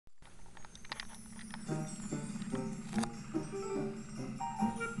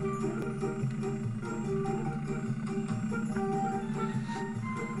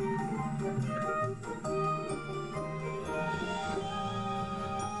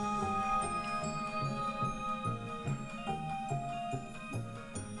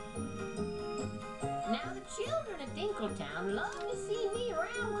Tinkletown love to see me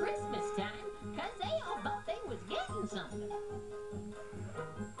around Christmas time, 'cause they all thought they was getting something.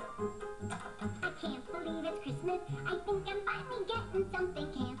 I can't believe it's Christmas. I think I'm finally getting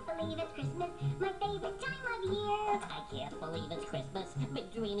something. Can't believe it's Christmas, my favorite time of year. I can't believe it's Christmas. Been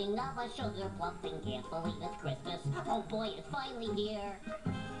dreaming of a sugar plumping. Can't believe it's Christmas. Oh boy, it's finally here.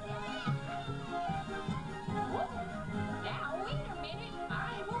 Whoa. Now wait a minute.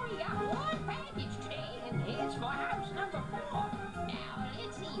 I've only got one package today, and it's for house number 4. Now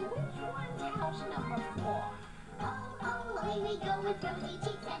let's see which one's house number 4. Oh, oh, away we go with rosy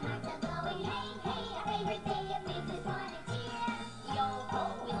cheeks and hearts are glowing. Hey, hey, our favorite day of Christmas, want to cheer. Yo ho,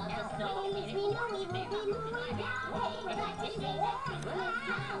 we love the snow. Yes, we know we will be moving down. Hey, we're glad to say that Christmas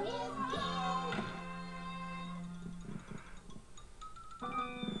time is here.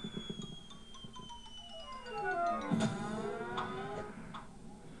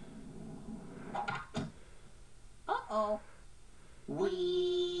 Uh-oh.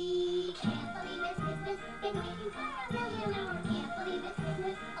 We can't believe it's Christmas. Been waiting for a million hours.